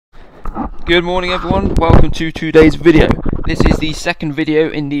Good morning everyone, welcome to today's video. This is the second video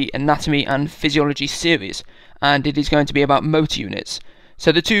in the anatomy and physiology series, and it is going to be about motor units.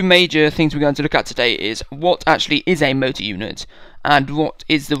 So the two major things we're going to look at today is what actually is a motor unit and what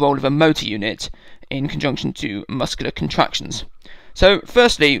is the role of a motor unit in conjunction to muscular contractions. So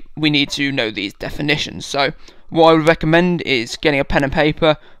firstly, we need to know these definitions. So what I would recommend is getting a pen and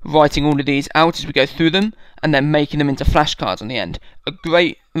paper, writing all of these out as we go through them, and then making them into flashcards on the end. A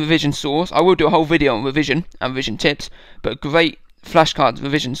great revision source, I will do a whole video on revision and revision tips, but a great flashcards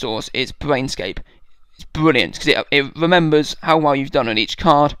revision source is Brainscape. It's brilliant because it remembers how well you've done on each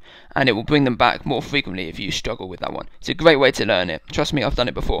card, and it will bring them back more frequently if you struggle with that one. It's a great way to learn it. Trust me, I've done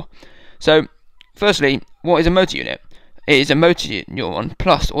it before. So firstly, what is a motor unit? It is a motor neuron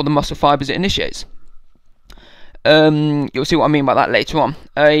plus all the muscle fibers it initiates. You'll see what I mean by that later on.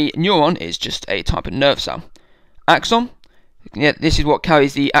 A neuron is just a type of nerve cell. Axon, this is what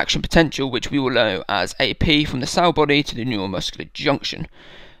carries the action potential, which we will know as AP, from the cell body to the neuromuscular junction.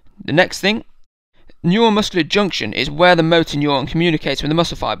 The next thing, neuromuscular junction, is where the motor neuron communicates with the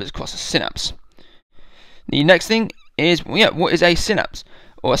muscle fibers across a synapse. The next thing is, what is a synapse?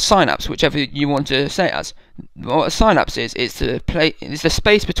 Or a synapse, whichever you want to say it as. What a synapse is the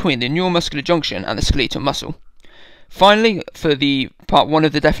space between the neuromuscular junction and the skeletal muscle. Finally, for the part one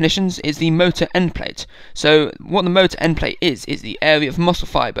of the definitions, is the motor end plate. So what the motor end plate is the area of muscle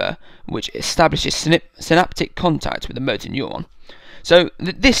fibre which establishes synaptic contact with the motor neuron. So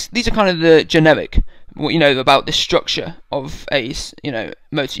these are kind of the generic, what you know about the structure of a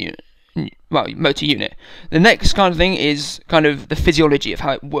motor unit. Well, motor unit. The next kind of thing is kind of the physiology of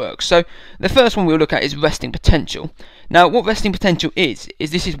how it works. So the first one we'll look at is resting potential. Now, what resting potential is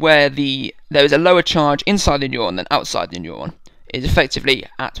this is where there is a lower charge inside the neuron than outside the neuron. It is effectively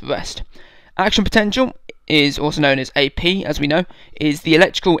at rest. Action potential is also known as AP, as we know, is the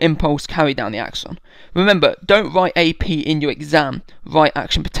electrical impulse carried down the axon. Remember, don't write AP in your exam, write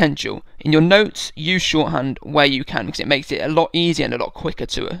action potential. In your notes, use shorthand where you can, because it makes it a lot easier and a lot quicker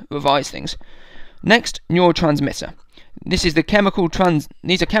to revise things. Next, neurotransmitter. These are chemical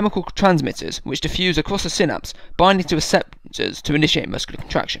transmitters which diffuse across the synapse, binding to receptors to initiate muscular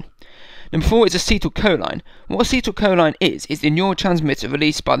contraction. Number 4 is acetylcholine. What acetylcholine is the neurotransmitter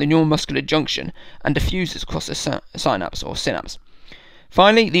released by the neuromuscular junction and diffuses across the synapse or synapse.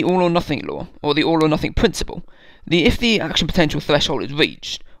 Finally, the all or nothing law, or the all or nothing principle. If the action potential threshold is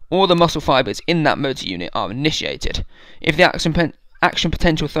reached, all the muscle fibers in that motor unit are initiated. If the action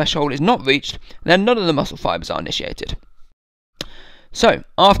potential threshold is not reached, then none of the muscle fibers are initiated. So,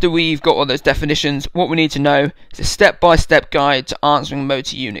 after we've got all those definitions, what we need to know is a step-by-step guide to answering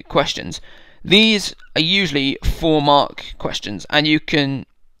motor unit questions. These are usually 4-mark questions, and you can,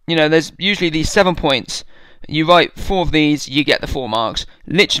 there's usually these 7 points. You write 4 of these, you get the 4 marks.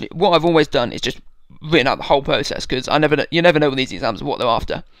 Literally, what I've always done is just written out the whole process, because you never know with these exams what they're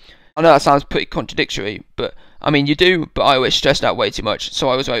after. I know that sounds pretty contradictory, but I mean you do, but I always stressed out way too much, so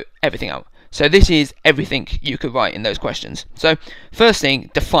I always wrote everything out. So this is everything you could write in those questions. So first thing,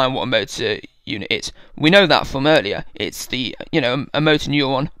 define what a motor unit is. We know that from earlier. It's a motor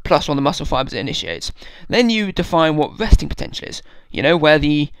neuron plus one of the muscle fibers it initiates. Then you define what resting potential is. Where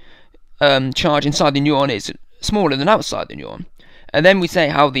the charge inside the neuron is smaller than outside the neuron. And then we say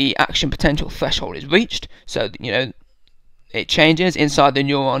how the action potential threshold is reached. So it changes. Inside the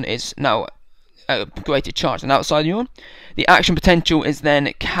neuron is now a greater charge than outside the neuron. The action potential is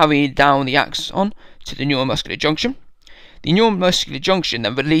then carried down the axon to the neuromuscular junction. The neuromuscular junction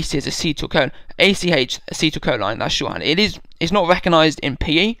then releases acetylcholine, acetylcholine, that's shorthand. It's not recognised in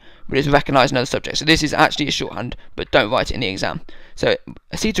PE, but it's recognised in other subjects. So this is actually a shorthand, but don't write it in the exam. So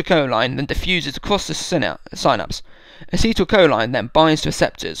acetylcholine then diffuses across the synapse. Acetylcholine then binds to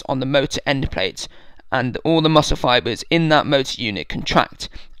receptors on the motor end plates, and all the muscle fibers in that motor unit contract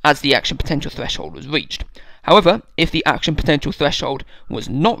as the action potential threshold was reached. However, if the action potential threshold was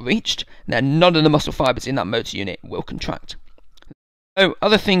not reached, then none of the muscle fibers in that motor unit will contract. So,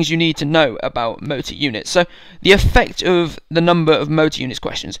 other things you need to know about motor units. So, the effect of the number of motor units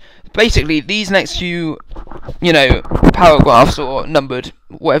questions. Basically, these next few, paragraphs or numbered,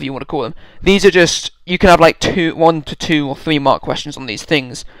 whatever you want to call them, these are just, you can have like 1 to 2 or 3 mark questions on these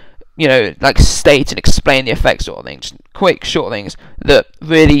things. Like state and explain the effects sort of thing. Just quick, short things that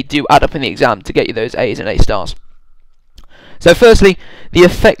really do add up in the exam to get you those A's and A stars. So firstly, the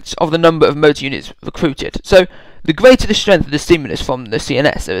effects of the number of motor units recruited. So the greater the strength of the stimulus from the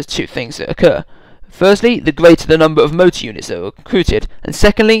CNS, there are 2 things that occur. Firstly, the greater the number of motor units that are recruited, and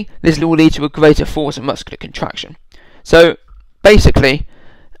secondly, this will lead to a greater force of muscular contraction. So basically,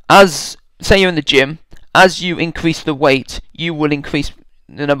 say you're in the gym, as you increase the weight, you will increase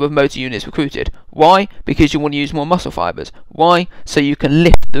the number of motor units recruited. Why? Because you want to use more muscle fibers. Why? So you can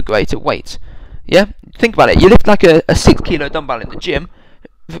lift the greater weight. Yeah? Think about it. You lift like a 6 kilo dumbbell in the gym,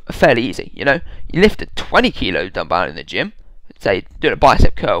 fairly easy, you know. You lift a 20 kilo dumbbell in the gym, say doing a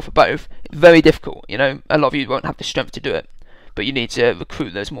bicep curl for both, it's very difficult, you know. A lot of you won't have the strength to do it, but you need to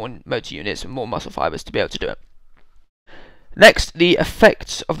recruit those more motor units and more muscle fibers to be able to do it. Next, the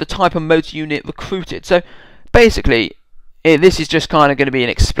effects of the type of motor unit recruited. So basically, this is just kind of going to be an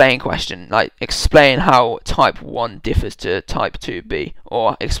explain question, like explain how type 1 differs to type 2B,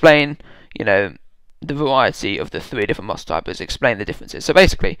 or explain, you know, the variety of the 3 different muscle types, explain the differences. So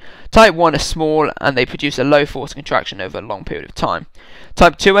basically, type 1 are small and they produce a low force contraction over a long period of time.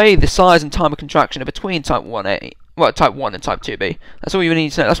 Type 2A, the size and time of contraction are between type 1A, well, type 1 and type 2B. That's all you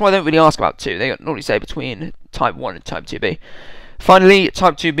need to know. That's why they don't really ask about 2. They normally say between type 1 and type 2B. Finally,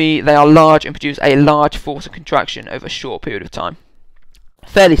 type 2B, they are large and produce a large force of contraction over a short period of time.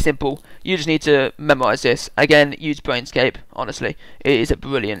 Fairly simple. You just need to memorize this. Again, use Brainscape. Honestly, it is a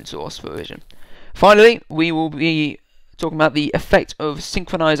brilliant source for revision. Finally, we will be talking about the effect of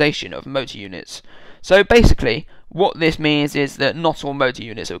synchronization of motor units. So basically, what this means is that not all motor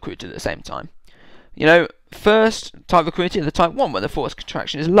units are recruited at the same time. You know, first type recruited, the type 1, where the force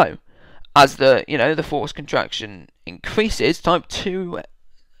contraction is low. As the force contraction increases, type 2A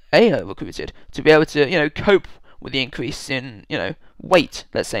are recruited to be able to, cope with the increase in, weight,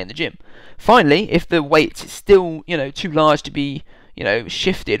 let's say in the gym. Finally, if the weight is still, too large to be,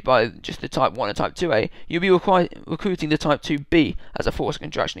 shifted by just the type 1 and type 2A, you'll be recruiting the type 2B as the force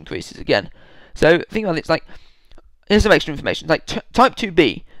contraction increases again. So think about it, it's like, here's some extra information. Like type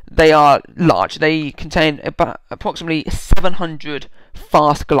 2B, they are large. They contain about approximately 700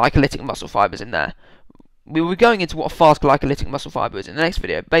 fast glycolytic muscle fibers in there. We will be going into what a fast glycolytic muscle fiber is in the next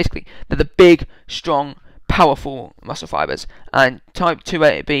video. Basically, they're the big, strong, powerful muscle fibers. And type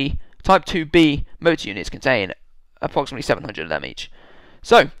 2B motor units contain approximately 700 of them each.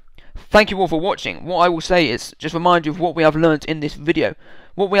 So, thank you all for watching. What I will say is, just remind you of what we have learned in this video.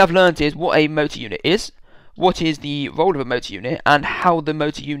 What we have learned is what a motor unit is, what is the role of a motor unit, and how the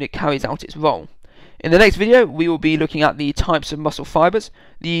motor unit carries out its role. In the next video, we will be looking at the types of muscle fibers,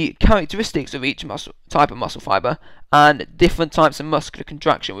 the characteristics of each type of muscle fiber, and different types of muscular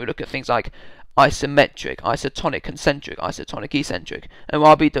contraction. We'll look at things like isometric, isotonic, concentric, isotonic, eccentric, and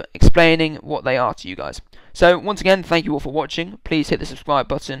I'll be explaining what they are to you guys. So once again, thank you all for watching. Please hit the subscribe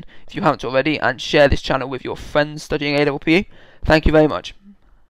button if you haven't already, and share this channel with your friends studying A-Level PE. Thank you very much.